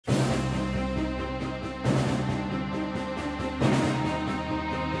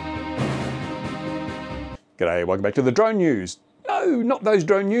G'day, welcome back to the drone news. No, not those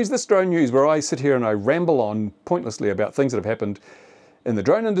drone news, this drone news where I sit here and I ramble on pointlessly about things that have happened in the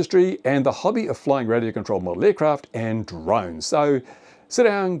drone industry and the hobby of flying radio-controlled model aircraft and drones. So sit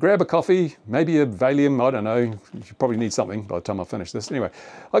down, grab a coffee, maybe a Valium, I don't know. You probably need something by the time I finish this. Anyway,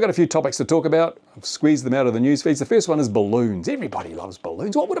 I've got a few topics to talk about. I've squeezed them out of the news feeds. The first one is balloons. Everybody loves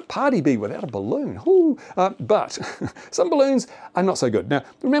balloons. What would a party be without a balloon? But some balloons are not so good. Now,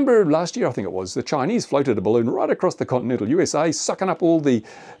 remember last year, I think it was, the Chinese floated a balloon right across the continental USA, sucking up all the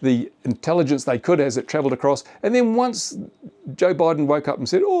intelligence they could as it traveled across. And then once Joe Biden woke up and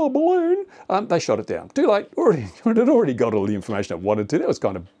said, oh, a balloon, they shot it down. Too late. It had already got all the information it wanted to. That was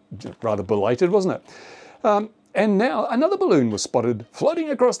kind of rather belated, wasn't it? And now another balloon was spotted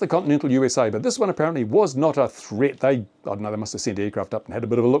floating across the continental USA, but this one apparently was not a threat. I don't know, they must have sent aircraft up and had a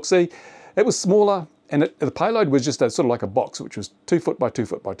bit of a look-see. It was smaller, and the payload was just sort of like a box, which was 2 foot by 2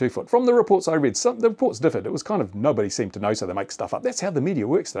 foot by 2 foot. From the reports I read, the reports differed. It was kind of nobody seemed to know, so they make stuff up. That's how the media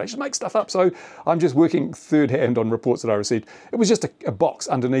works today. Just make stuff up. So I'm just working third hand on reports that I received. It was just a box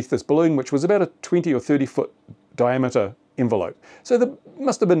underneath this balloon, which was about a 20 or 30 foot diameter envelope. So there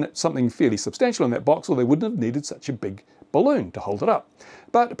must have been something fairly substantial in that box, or they wouldn't have needed such a big balloon to hold it up.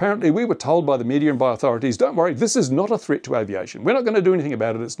 But apparently we were told by the media and by authorities, don't worry, this is not a threat to aviation. We're not going to do anything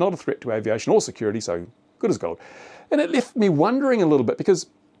about it. It's not a threat to aviation or security, so good as gold. And it left me wondering a little bit, because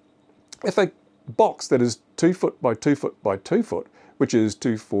if a box that is 2 foot by 2 foot by 2 foot, which is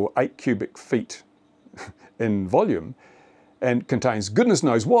 2 for 8 cubic feet in volume, and contains goodness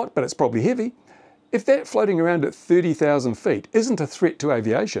knows what, but it's probably heavy, if that floating around at 30,000 feet isn't a threat to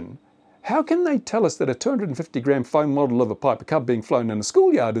aviation, how can they tell us that a 250-gram foam model of a Piper Cub being flown in a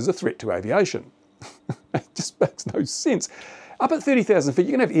schoolyard is a threat to aviation? It just makes no sense. Up at 30,000 feet,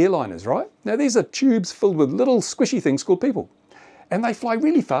 you can have airliners, right? Now, these are tubes filled with little squishy things called people. And they fly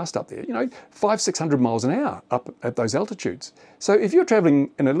really fast up there, 500-600 miles an hour up at those altitudes. So if you're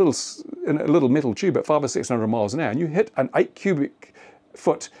traveling in a little metal tube at 500 or 600 miles an hour and you hit an 8 cubic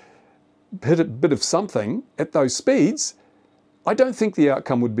foot hit a bit of something at those speeds, I don't think the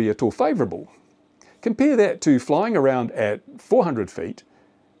outcome would be at all favourable. Compare that to flying around at 400 feet,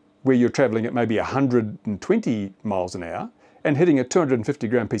 where you're travelling at maybe 120 miles an hour, and hitting a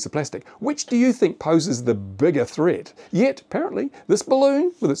 250-gram piece of plastic. Which do you think poses the bigger threat? Yet, apparently, this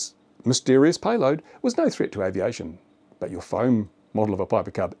balloon, with its mysterious payload, was no threat to aviation. But your foam model of a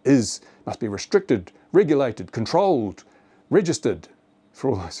Piper Cub must be restricted, regulated, controlled, registered, for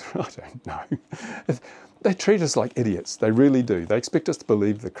all those, I don't know. They treat us like idiots. They really do. They expect us to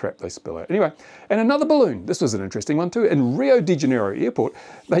believe the crap they spill out. Anyway, and another balloon. This was an interesting one too. In Rio de Janeiro airport,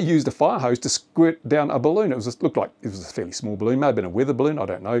 they used a fire hose to squirt down a balloon. Looked like it was a fairly small balloon, may have been a weather balloon, I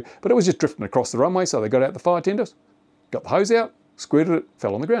don't know. But it was just drifting across the runway, so they got out the fire tenders, got the hose out, squirted it,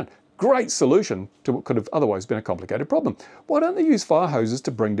 fell on the ground. Great solution to what could have otherwise been a complicated problem. Why don't they use fire hoses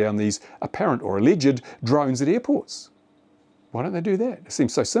to bring down these apparent or alleged drones at airports? Why don't they do that? It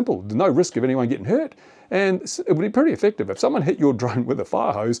seems so simple. There's no risk of anyone getting hurt, and it would be pretty effective. If someone hit your drone with a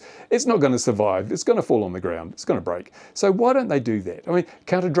fire hose, it's not going to survive. It's going to fall on the ground. It's going to break. So why don't they do that? I mean,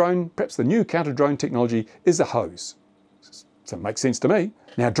 counter-drone, perhaps the new counter-drone technology is a hose. So it makes sense to me.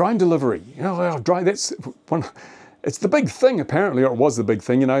 Now, drone delivery. That's one. It's the big thing, apparently, or it was the big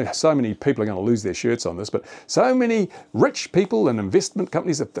thing. So many people are going to lose their shirts on this, but so many rich people and investment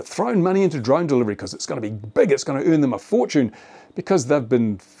companies have thrown money into drone delivery because it's going to be big, it's going to earn them a fortune, because they've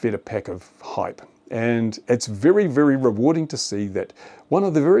been fed a pack of hype. And it's very, very rewarding to see that one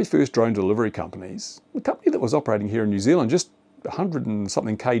of the very first drone delivery companies, a company that was operating here in New Zealand, just 100 and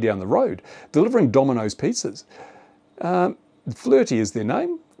something K down the road, delivering Domino's pizzas. Flirty is their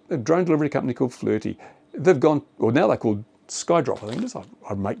name, a drone delivery company called Flirty. They've gone, or now they're called Skydrop, I think it is.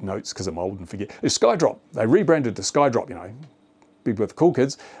 I make notes because I'm old and forget. It's Skydrop. They rebranded to Skydrop, people with the cool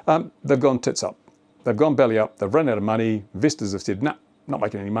kids. They've gone tits up. They've gone belly up. They've run out of money. Investors have said, nah, not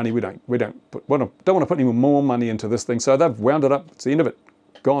making any money. We don't want to put any more money into this thing. So they've wound it up. It's the end of it.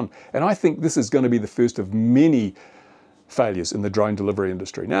 Gone. And I think this is going to be the first of many failures in the drone delivery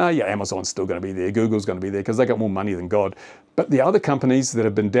industry. Now, yeah, Amazon's still going to be there, Google's going to be there because they got more money than God. But the other companies that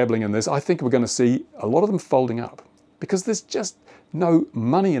have been dabbling in this, I think we're going to see a lot of them folding up because there's just no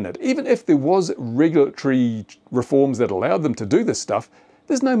money in it. Even if there was regulatory reforms that allowed them to do this stuff,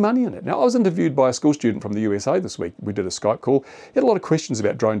 there's no money in it. Now, I was interviewed by a school student from the USA this week. We did a Skype call. He had a lot of questions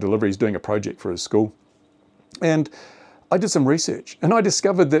about drone deliveries, doing a project for his school. And I did some research and I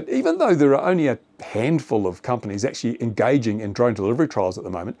discovered that even though there are only a handful of companies actually engaging in drone delivery trials at the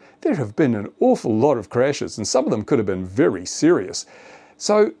moment, there have been an awful lot of crashes, and some of them could have been very serious.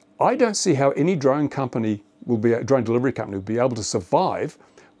 So I don't see how any drone delivery company will be able to survive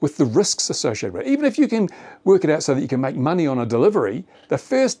with the risks associated with it. Even if you can work it out so that you can make money on a delivery, the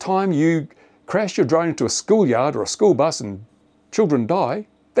first time you crash your drone into a schoolyard or a school bus and children die,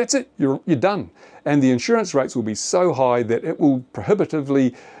 that's it, you're done. And the insurance rates will be so high that it will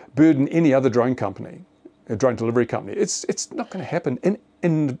prohibitively burden any other drone company, a drone delivery company. It's not going to happen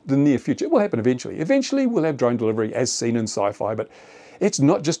in the near future. It will happen eventually. Eventually we'll have drone delivery as seen in sci-fi, but it's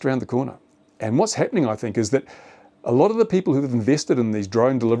not just around the corner. And what's happening, I think, is that a lot of the people who've invested in these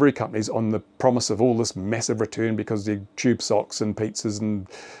drone delivery companies on the promise of all this massive return because the tube socks and pizzas and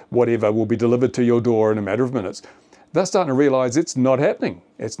whatever will be delivered to your door in a matter of minutes, they're starting to realize it's not happening.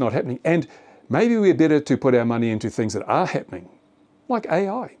 It's not happening. And maybe we're better to put our money into things that are happening, like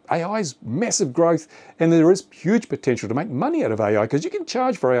AI. AI's massive growth, and there is huge potential to make money out of AI because you can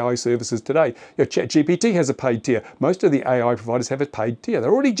charge for AI services today. Your ChatGPT has a paid tier. Most of the AI providers have a paid tier.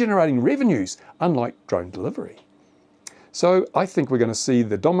 They're already generating revenues, unlike drone delivery. So I think we're going to see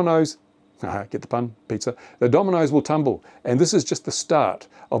the dominoes, get the pun, pizza, the dominoes will tumble. And this is just the start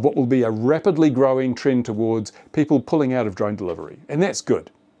of what will be a rapidly growing trend towards people pulling out of drone delivery. And that's good.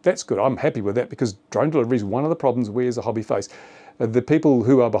 That's good. I'm happy with that because drone delivery is one of the problems we as a hobby face. The people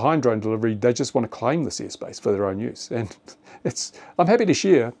who are behind drone delivery, they just want to claim this airspace for their own use. And I'm happy to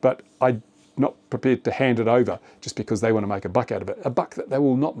share, but I'm not prepared to hand it over just because they want to make a buck out of it. A buck that they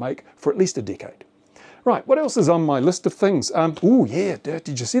will not make for at least a decade. Right, what else is on my list of things? Oh yeah,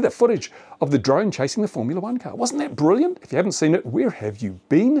 did you see that footage of the drone chasing the Formula One car? Wasn't that brilliant? If you haven't seen it, where have you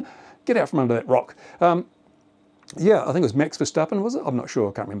been? Get out from under that rock. Yeah, I think it was Max Verstappen, was it? I'm not sure,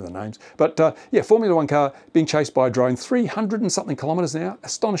 I can't remember the names. But yeah, Formula One car being chased by a drone, 300 and something kilometers an hour,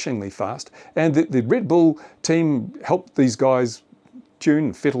 astonishingly fast. And the Red Bull team helped these guys tune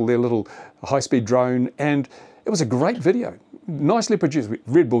and fettle their little high-speed drone, and it was a great video, nicely produced.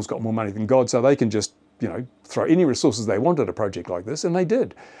 Red Bull's got more money than God, so they can just throw any resources they want at a project like this, and they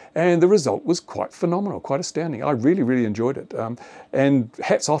did. And the result was quite phenomenal, quite astounding. I really, really enjoyed it. And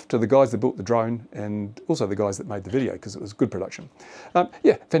hats off to the guys that built the drone and also the guys that made the video because it was good production.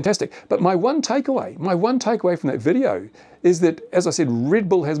 Yeah, fantastic. But my one takeaway from that video is that, as I said, Red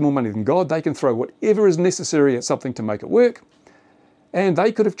Bull has more money than God. They can throw whatever is necessary at something to make it work. And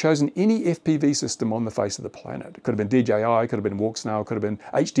they could have chosen any FPV system on the face of the planet. It could have been DJI, could have been Walk Snail, could have been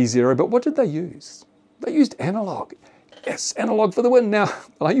HD0, but what did they use? They used analog. Yes, analog for the win. Now,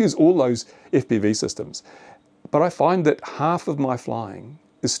 I use all those FPV systems, but I find that half of my flying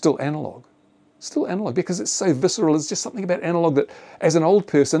is still analog. Still analog because it's so visceral. There's just something about analog that, as an old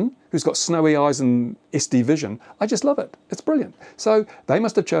person who's got snowy eyes and SD vision, I just love it. It's brilliant. So they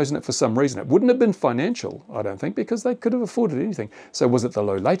must have chosen it for some reason. It wouldn't have been financial, I don't think, because they could have afforded anything. So was it the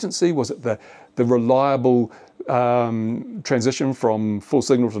low latency? Was it the reliable transition from full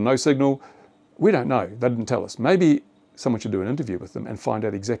signal to no signal? We don't know. They didn't tell us. Maybe someone should do an interview with them and find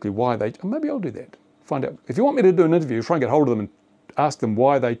out exactly why they... Maybe I'll do that. Find out. If you want me to do an interview, try and get hold of them and ask them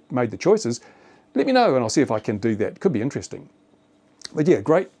why they made the choices, let me know and I'll see if I can do that. Could be interesting. But yeah,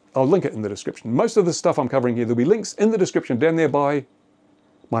 great. I'll link it in the description. Most of the stuff I'm covering here, there'll be links in the description down there by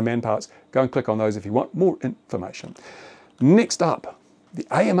my man parts. Go and click on those if you want more information. Next up, the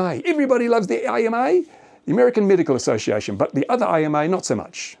AMA. Everybody loves the AMA, the American Medical Association, but the other AMA, not so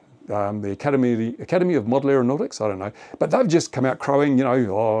much. The Academy of Model Aeronautics, I don't know. But they've just come out crowing,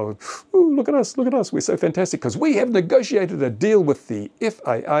 oh, look at us, we're so fantastic because we have negotiated a deal with the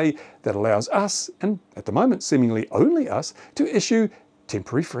FAA that allows us, and at the moment seemingly only us, to issue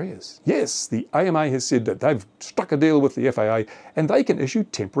temporary FRIAs. Yes, the AMA has said that they've struck a deal with the FAA and they can issue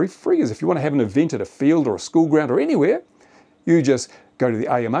temporary FRIAs. If you want to have an event at a field or a school ground or anywhere, you just go to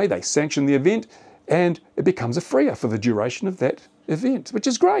the AMA, they sanction the event, and it becomes a FRIA for the duration of that event, which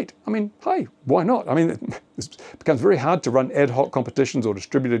is great. I mean, hey, why not? I mean, it becomes very hard to run ad hoc competitions or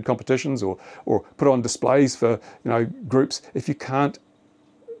distributed competitions or put on displays for groups if you can't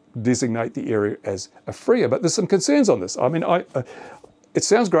designate the area as a FRIA. But there's some concerns on this. I mean, it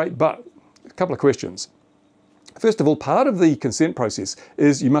sounds great, but a couple of questions. First of all, part of the consent process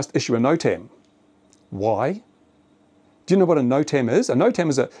is you must issue a NOTAM. Why? Do you know what a NOTAM is? A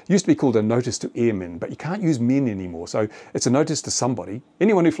NOTAM used to be called a notice to airmen, but you can't use men anymore. So it's a notice to somebody.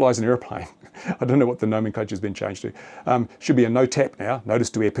 Anyone who flies an airplane, I don't know what the nomenclature has been changed to, should be a NOTAP now, notice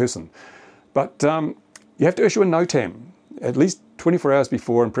to air person. But you have to issue a NOTAM at least 24 hours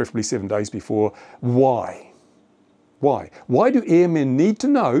before and preferably 7 days before. Why? Why? Why do airmen need to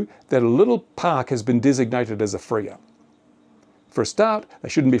know that a little park has been designated as a FRIA? For a start, they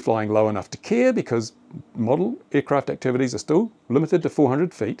shouldn't be flying low enough to care because model aircraft activities are still limited to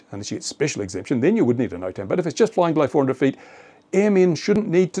 400 feet, unless you get special exemption, then you would need a NOTAM. But if it's just flying below 400 feet, airmen shouldn't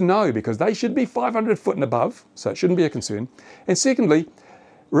need to know because they should be 500 foot and above, so it shouldn't be a concern. And secondly,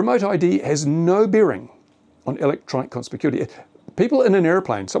 remote ID has no bearing on electronic conspicuity. People in an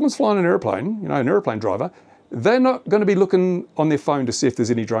airplane, someone's flying an airplane, an airplane driver, they're not going to be looking on their phone to see if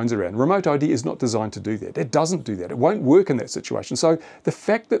there's any drones around. Remote ID is not designed to do that. It doesn't do that. It won't work in that situation. So the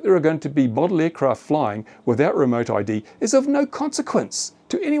fact that there are going to be model aircraft flying without remote ID is of no consequence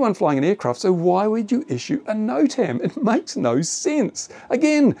to anyone flying an aircraft. So why would you issue a NOTAM? It makes no sense.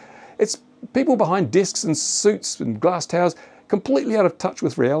 Again, it's people behind desks and suits and glass towers, completely out of touch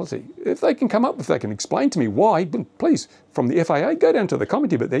with reality. If they can explain to me why, please, from the FAA, go down to the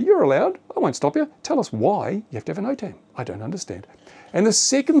commentary bit there. You're allowed. I won't stop you. Tell us why you have to have a NOTAM. I don't understand. And the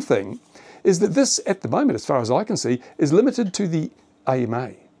second thing is that this, at the moment, as far as I can see, is limited to the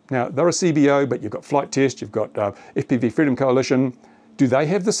AMA. Now, they're a CBO, but you've got Flight Test, you've got FPV Freedom Coalition. Do they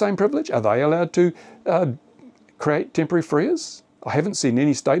have the same privilege? Are they allowed to create temporary FRIAs? I haven't seen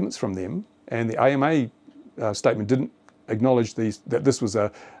any statements from them, and the AMA statement didn't acknowledge that this was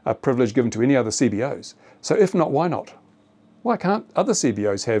a privilege given to any other CBOs. So if not, why not? Why can't other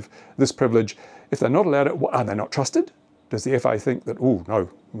CBOs have this privilege? If they're not allowed it, are they not trusted? Does the FAA think that, oh,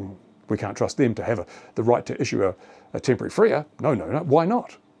 no, we can't trust them to have the right to issue a temporary FRIA? No. Why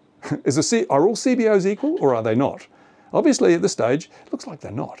not? Are all CBOs equal or are they not? Obviously, at this stage, it looks like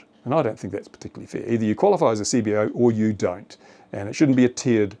they're not. And I don't think that's particularly fair. Either you qualify as a CBO or you don't. And it shouldn't be a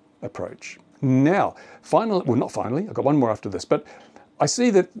tiered approach. Now, finally, well, not finally, I've got one more after this, but I see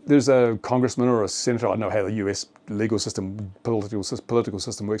that there's a congressman or a senator, I don't know how the US legal system, political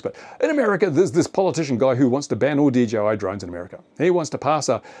system works, but in America, there's this politician guy who wants to ban all DJI drones in America. He wants to pass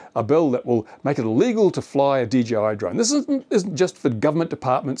a bill that will make it illegal to fly a DJI drone. This isn't just for government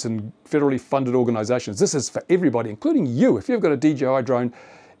departments and federally funded organizations. This is for everybody, including you. If you've got a DJI drone,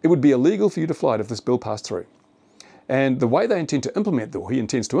 it would be illegal for you to fly it if this bill passed through. And the way they intend to implement, or he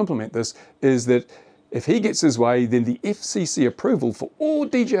intends to implement this, is that if he gets his way, then the FCC approval for all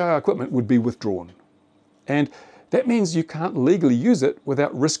DJI equipment would be withdrawn. And that means you can't legally use it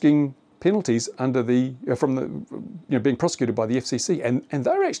without risking penalties under being prosecuted by the FCC. And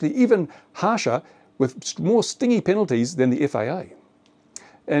they're actually even harsher with more stingy penalties than the FAA.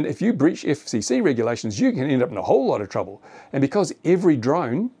 And if you breach FCC regulations, you can end up in a whole lot of trouble. And because every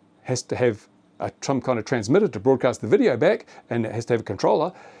drone has to have some kind of transmitter to broadcast the video back, and it has to have a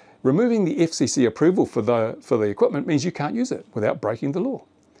controller, removing the FCC approval for the equipment means you can't use it without breaking the law.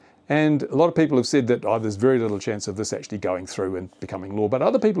 And a lot of people have said that there's very little chance of this actually going through and becoming law. But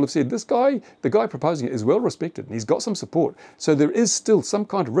other people have said the guy proposing it is well respected and he's got some support. So there is still some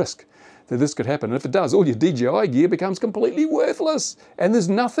kind of risk that this could happen. And if it does, all your DJI gear becomes completely worthless. And there's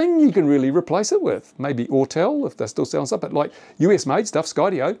nothing you can really replace it with. Maybe Autel, if they're still selling stuff, but like US-made stuff,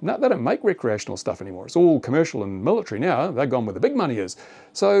 Skydio, no, they don't make recreational stuff anymore. It's all commercial and military now. They've gone where the big money is.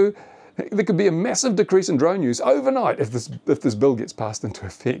 So there could be a massive decrease in drone use overnight if this bill gets passed into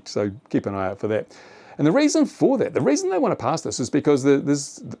effect. So keep an eye out for that. And the reason for that, the reason they want to pass this is because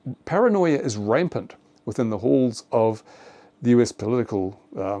paranoia is rampant within the halls of the US political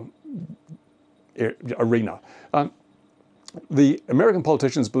arena. The American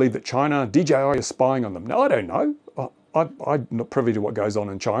politicians believe that China, DJI is spying on them. Now, I don't know. I'm not privy to what goes on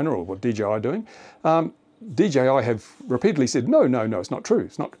in China or what DJI are doing. DJI have repeatedly said, no, it's not true.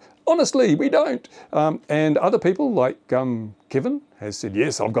 It's not. Honestly, we don't. And other people like Kevin has said,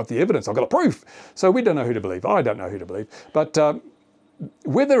 yes, I've got the evidence, I've got the proof. So we don't know who to believe. I don't know who to believe. But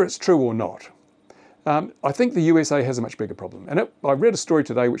whether it's true or not, I think the USA has a much bigger problem. And I read a story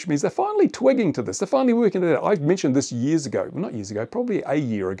today which means they're finally twigging to this. They're finally working it out. I mentioned this years ago. Well, not years ago, probably a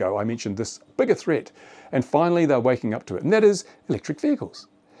year ago, I mentioned this bigger threat. And finally they're waking up to it. And that is electric vehicles.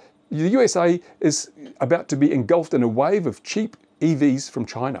 The USA is about to be engulfed in a wave of cheap EVs from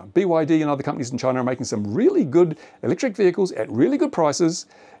China. BYD and other companies in China are making some really good electric vehicles at really good prices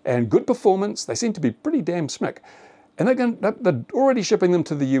and good performance. They seem to be pretty damn smick. And they're already shipping them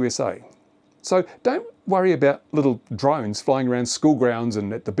to the USA. So don't worry about little drones flying around school grounds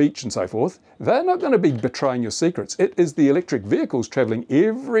and at the beach and so forth. They're not going to be betraying your secrets. It is the electric vehicles traveling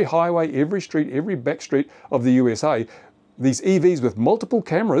every highway, every street, every back street of the USA. These EVs with multiple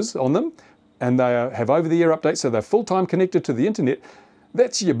cameras on them, and they have over-the-air updates, so they're full-time connected to the internet.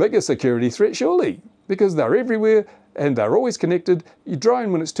 That's your biggest security threat, surely, because they're everywhere and they're always connected. Your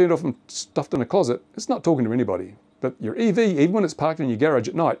drone, when it's turned off and stuffed in a closet, it's not talking to anybody. But your EV, even when it's parked in your garage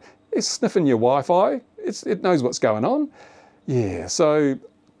at night, it's sniffing your Wi-Fi. It knows what's going on. Yeah, so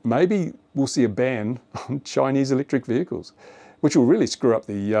maybe we'll see a ban on Chinese electric vehicles, which will really screw up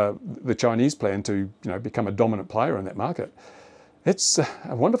the Chinese plan to become a dominant player in that market. It's a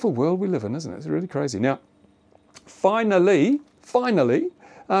wonderful world we live in, isn't it? It's really crazy. Now, finally,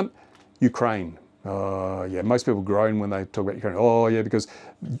 Ukraine. Oh, yeah, most people groan when they talk about Ukraine. Oh, yeah, because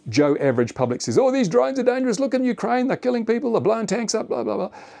Joe Average Public says, oh, these drones are dangerous. Look in Ukraine, they're killing people, they're blowing tanks up, blah, blah,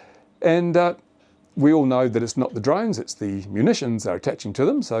 blah. And we all know that it's not the drones, it's the munitions they're attaching to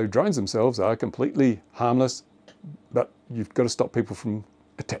them. So drones themselves are completely harmless, but you've got to stop people from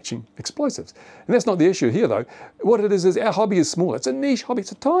attaching explosives. And that's not the issue here, though. What it is our hobby is small. It's a niche hobby.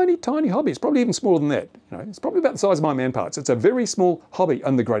 It's a tiny, tiny hobby. It's probably even smaller than that. You know, it's probably about the size of my man parts. It's a very small hobby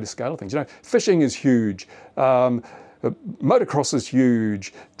on the greater scale of things. You know, fishing is huge. Motocross is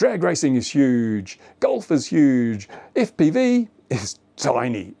huge. Drag racing is huge. Golf is huge. FPV is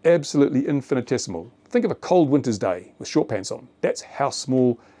tiny, absolutely infinitesimal. Think of a cold winter's day with short pants on. That's how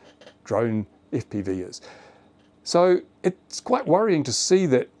small drone FPV is. So it's quite worrying to see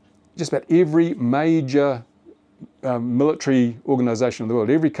that just about every major military organisation in the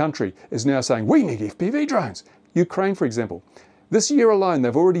world, every country is now saying, we need FPV drones. Ukraine, for example. This year alone,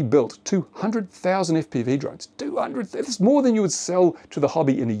 they've already built 200,000 FPV drones. 200, that's more than you would sell to the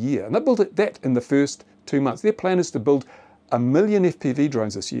hobby in a year. And they built that in the first 2 months. Their plan is to build 1 million FPV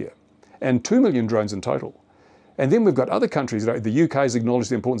drones this year and 2 million drones in total. And then we've got other countries, the UK has acknowledged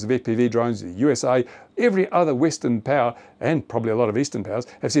the importance of FPV drones, the USA, every other Western power, and probably a lot of Eastern powers,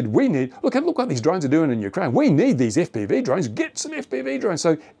 have said, we need, look what these drones are doing in Ukraine. We need these FPV drones, get some FPV drones.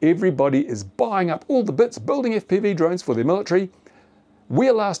 So everybody is buying up all the bits, building FPV drones for their military.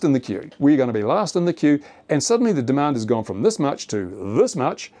 We're last in the queue. We're going to be last in the queue. And suddenly the demand has gone from this much to this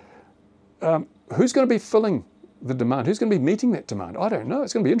much. Who's going to be filling the demand? Who's going to be meeting that demand? I don't know.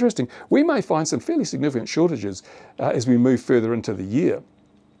 It's going to be interesting. We may find some fairly significant shortages as we move further into the year,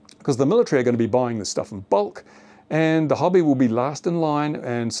 because the military are going to be buying this stuff in bulk and the hobby will be last in line.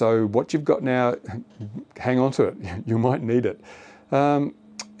 And so what you've got now, hang on to it. You might need it.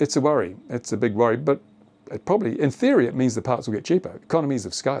 It's a worry. It's a big worry, but it probably, in theory, it means the parts will get cheaper, economies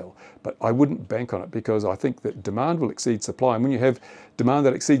of scale, but I wouldn't bank on it because I think that demand will exceed supply. And when you have demand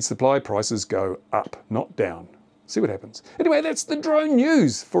that exceeds supply, prices go up, not down. See what happens. Anyway, that's the drone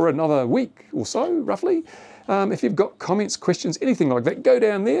news for another week or so, roughly. If you've got comments, questions, anything like that, go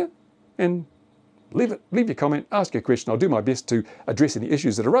down there and leave your comment, ask your question. I'll do my best to address any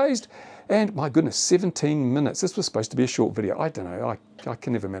issues that are raised. And my goodness, 17 minutes. This was supposed to be a short video. I don't know. I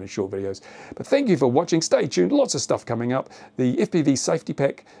can never manage short videos. But thank you for watching. Stay tuned. Lots of stuff coming up. The FPV safety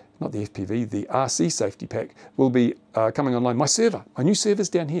pack, not the FPV, the RC safety pack will be coming online. My new server's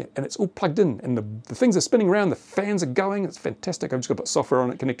down here, and it's all plugged in, and the things are spinning around, the fans are going. It's fantastic. I've just got to put software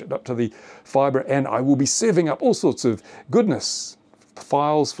on it, connect it up to the fiber, and I will be serving up all sorts of goodness,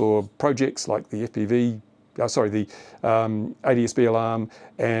 files for projects like the FPV, the ADSB alarm,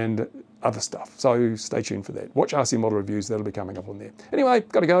 and other stuff. So stay tuned for that. Watch RC model reviews. That'll be coming up on there. Anyway,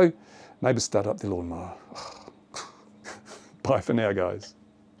 got to go. Neighbours start up their lawnmower. Bye for now, guys.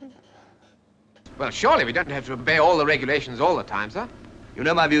 Well, surely we don't have to obey all the regulations all the time, sir. You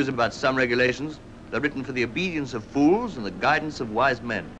know my views about some regulations. They're written for the obedience of fools and the guidance of wise men.